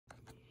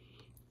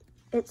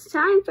it's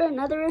time for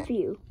another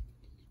review.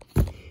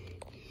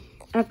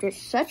 After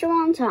such a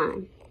long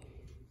time,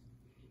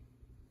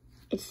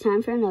 it's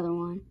time for another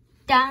one.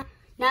 Da,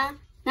 na,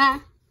 na,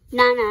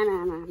 na, na,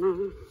 na, na,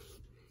 na.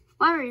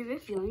 What are we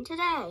reviewing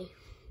today?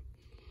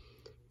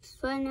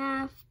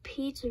 FNAF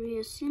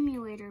Pizzeria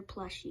Simulator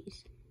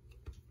plushies.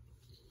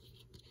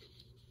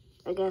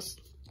 I guess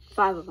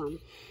 5 of them.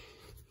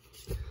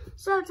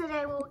 So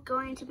today we're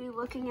going to be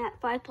looking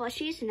at 5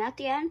 plushies, and at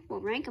the end, we'll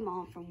rank them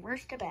all from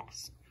worst to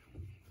best.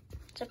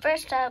 So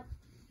first up,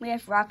 we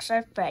have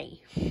Rockstar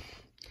Freddy.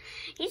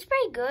 He's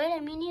pretty good. I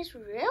mean, he's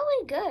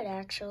really good,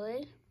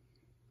 actually.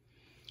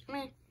 I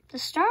mean, the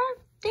star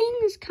thing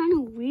is kind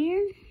of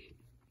weird.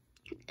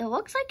 It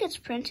looks like it's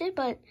printed,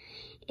 but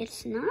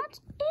it's not.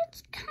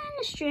 It's kind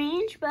of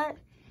strange, but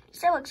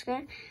still looks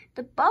good.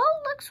 The bow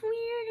looks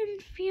weird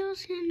and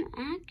feels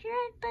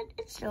inaccurate, but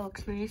it still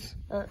looks nice.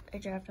 Oh, I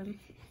dropped him.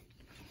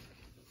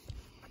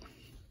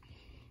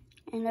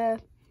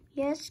 And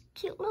he has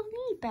cute little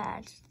knee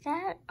pads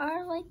that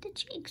are like the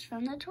cheeks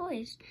from the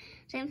toys.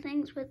 Same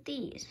things with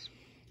these.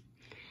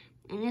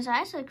 And his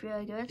eyes look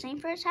really good. Same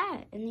for his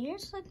hat. And the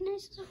ears look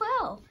nice as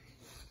well.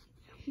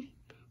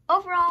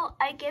 Overall,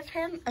 I give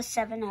him a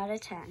 7 out of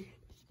 10.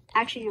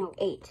 Actually, no,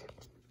 8.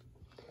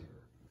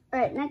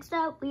 Alright, next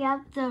up, we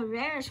have the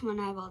rarest one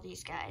out of all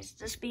these guys.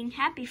 This being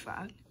Happy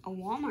Frog, a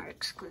Walmart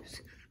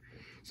exclusive.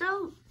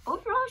 So,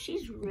 overall,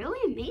 she's really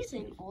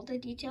amazing. All the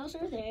details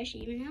are there. She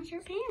even has her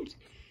pants.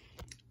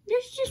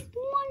 There's just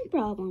one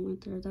problem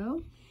with her,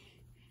 though.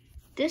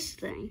 This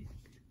thing.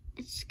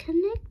 It's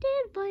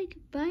connected, like,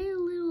 by a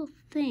little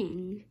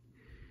thing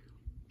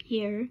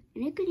here,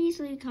 and it could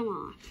easily come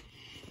off.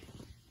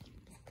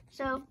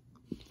 So,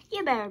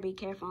 you better be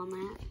careful on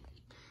that.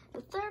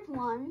 The third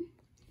one,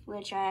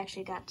 which I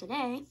actually got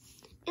today,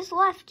 is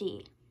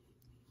Lefty.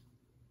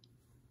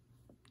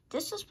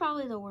 This is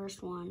probably the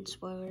worst one,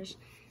 spoilers.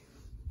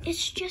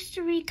 It's just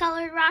a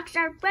recolored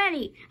Rockstar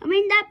Freddy. I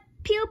mean, that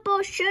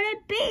pupil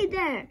shouldn't be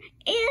there.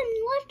 And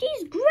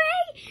Lefty's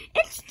gray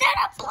instead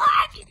of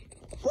black.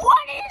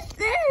 What is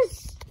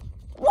this?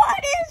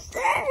 What is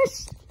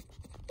this?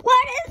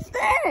 What is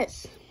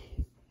this?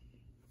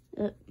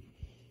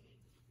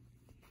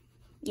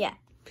 Yeah.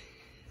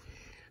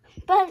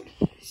 But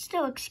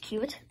still looks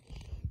cute.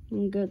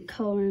 And good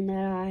color in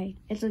that eye.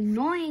 It's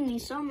annoying me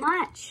so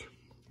much.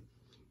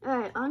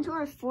 Alright, on to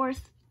our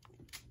 4th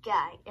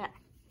guy. Yeah.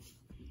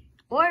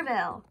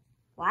 Orville.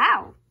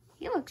 Wow.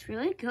 He looks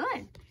really good.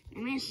 I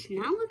mean, his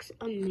snout looks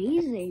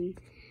amazing.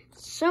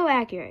 So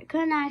accurate.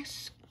 Couldn't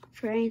ask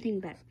for anything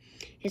better.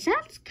 His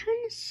hat's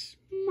kind of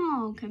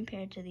small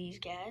compared to these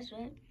guys,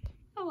 but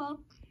oh well.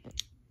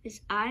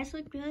 His eyes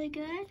look really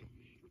good.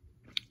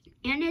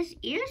 And his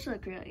ears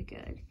look really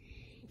good.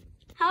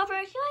 However,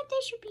 I feel like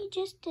they should be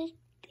just a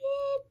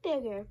bit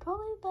bigger.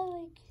 Probably by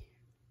like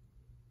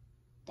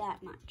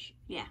that much.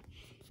 Yeah.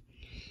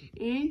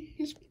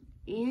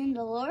 And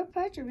the lower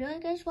parts are really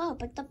good as well.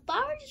 But the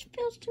bar just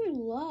feels too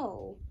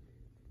low.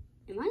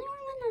 Am I the only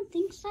one that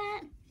thinks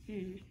that?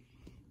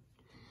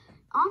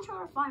 On to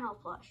our final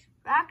plush.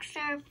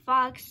 Rockstar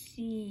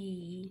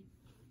Foxy.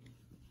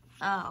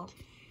 Oh.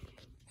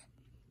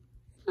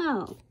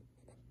 Oh.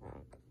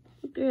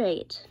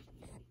 Great.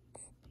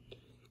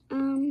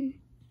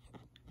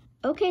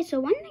 Okay, so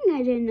one thing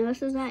I didn't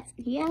notice is that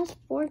he has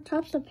 4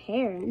 tufts of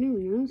hair. I never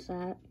noticed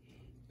that.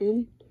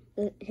 And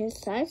his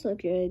sides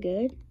look really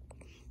good.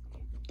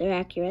 They're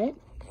accurate.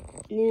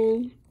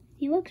 And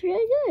he looks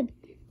really good.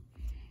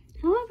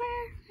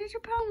 However, there's a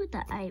problem with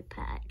the eye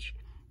patch.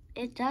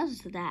 It does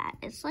that.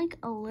 It's like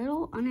a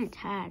little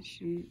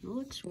unattached and it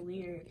looks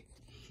weird.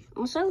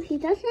 Also, he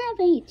doesn't have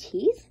any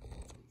teeth.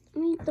 I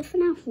mean, the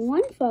FNAF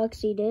 1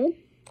 Foxy did.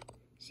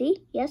 See,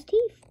 he has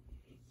teeth.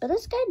 But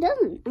this guy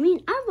doesn't. I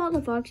mean, out of all the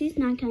Foxies,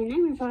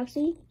 999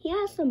 Foxy, he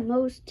has the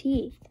most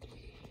teeth.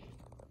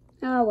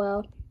 Oh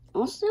well.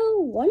 Also,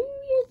 one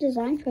weird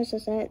design choice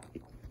is that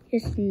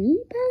his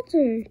knee pads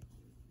are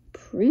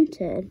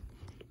printed.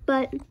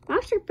 But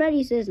Rockstar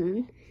Freddy's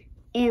isn't.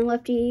 And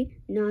Lefty,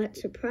 not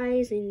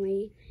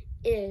surprisingly,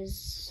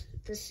 is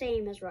the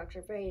same as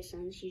Rockstar Freddy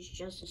since he's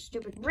just a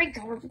stupid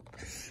retard.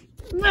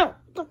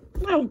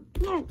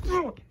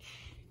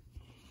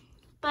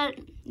 But,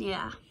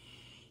 yeah.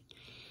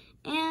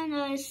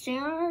 And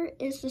Sarah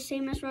is the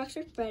same as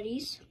Rockstar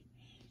Freddy's.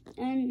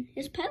 And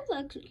his pet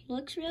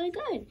looks really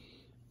good.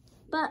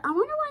 But I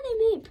wonder why they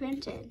made it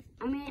printed.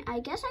 I mean, I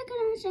guess I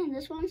could understand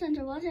this one since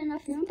there wasn't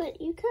enough room,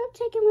 but you could have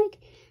taken, like,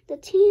 the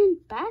tan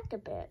back a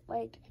bit.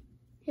 Like,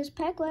 his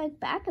peg leg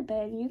back a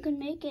bit, and you can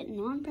make it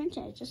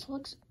non-printed. It just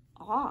looks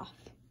off.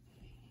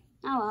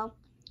 Oh well.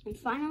 And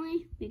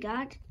finally, we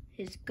got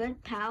his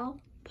good pal,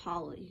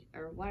 Polly,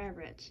 or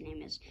whatever its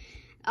name is.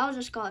 I'll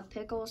just call it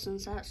Pickle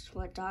since that's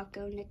what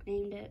Doggo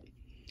nicknamed it.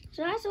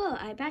 So that's all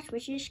eye patch,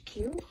 which is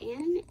cute,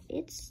 and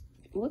it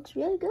looks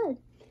really good.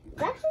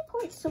 It's actually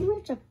quite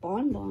similar to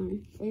Bon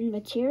Bon in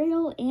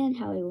material and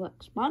how he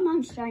looks. Bon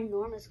Bon's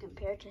ginormous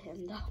compared to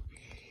him, though.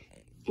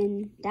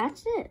 And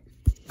that's it.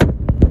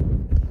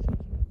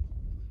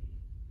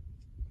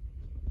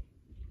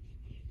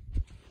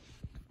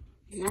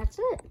 And that's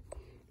it.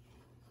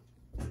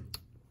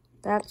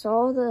 That's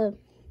all the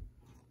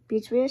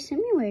Pizzeria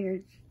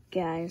Simulator,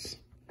 guys.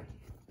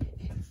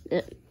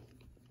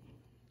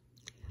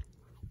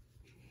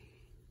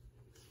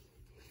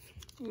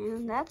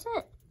 And that's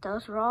it.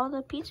 Those were all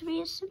the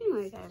Pizzeria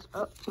Simulator, guys.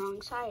 Oh,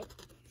 wrong side.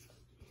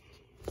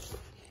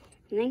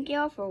 Thank you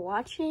all for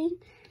watching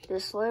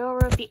this little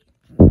review.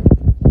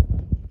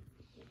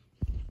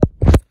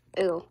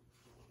 Ew.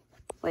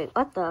 Wait,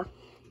 what the?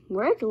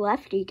 Where'd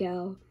Lefty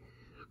go?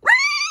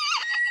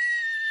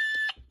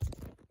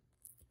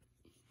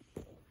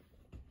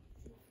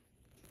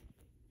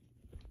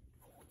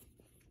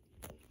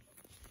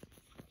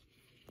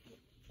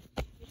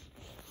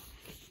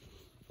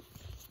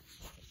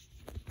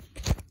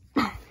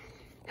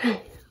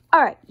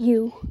 Alright,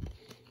 you.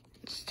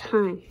 It's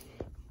time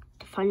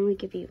to finally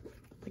give you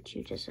what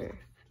you deserve.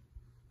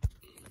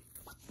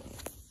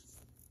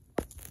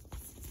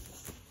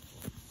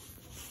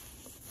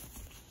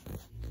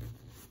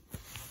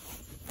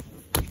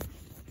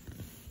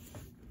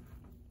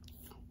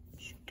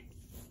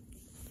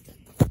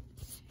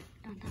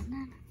 Dun, dun,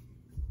 dun.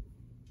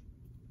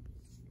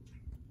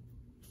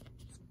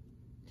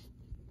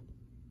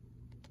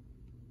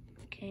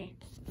 Okay,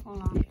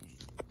 hold on.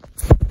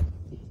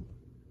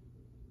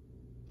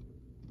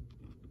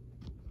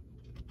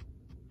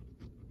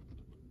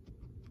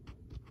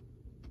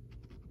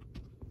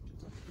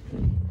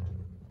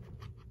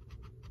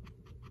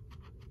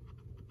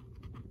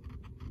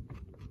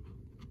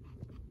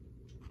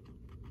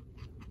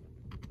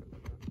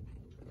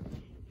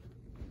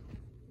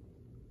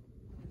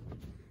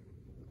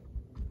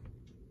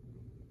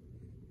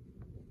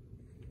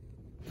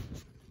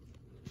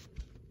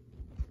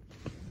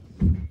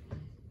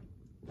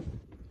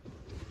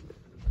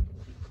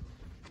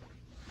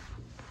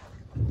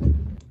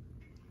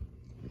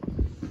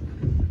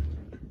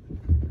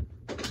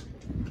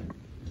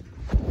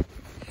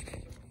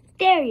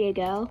 There you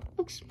go.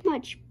 Looks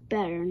much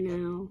better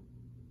now.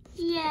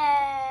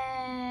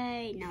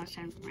 Yay! Now it's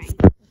time for rain.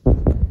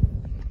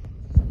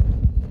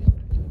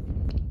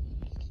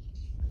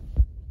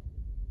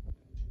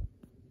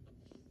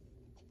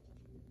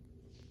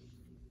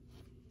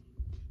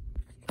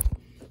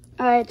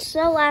 Alright,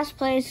 so last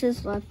place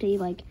is Lefty.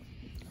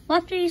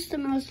 Lefty's the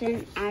most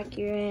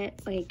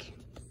inaccurate.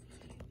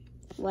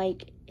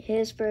 Like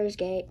his fur is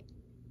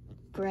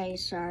gray.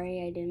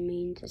 Sorry, I didn't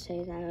mean to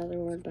say that other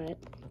word, but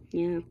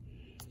yeah.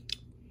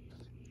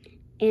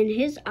 And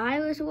his eye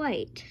was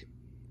white,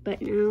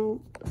 but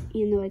now,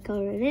 even though I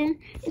colored it in,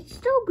 it's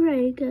still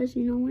gray because,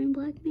 you know, when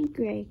black make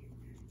gray.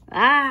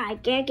 I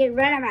can't get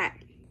rid of it.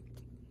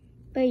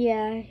 But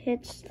yeah,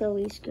 it's the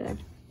least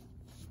good.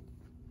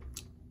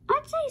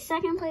 I'd say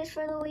second place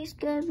for the least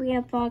good, we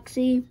have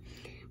Foxy.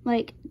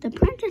 Like, the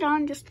printed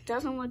on just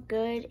doesn't look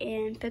good,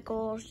 and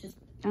Pickles just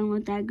don't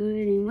look that good,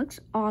 and looks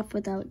off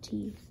without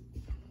teeth.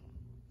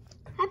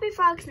 Happy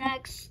Frog's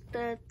next.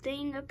 The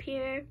thing up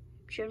here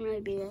shouldn't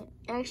really be it.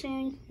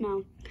 Actually,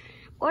 no.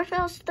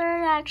 Orville's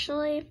third,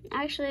 actually.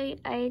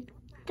 I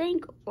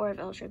think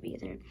Orville should be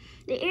there.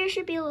 The ear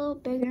should be a little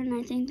bigger, and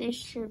I think they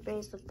should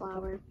raise the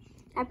flower.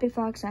 Happy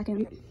Frog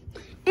second.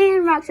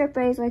 And Rockstrip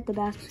Ray's like the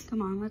best.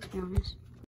 Come on, let's be honest.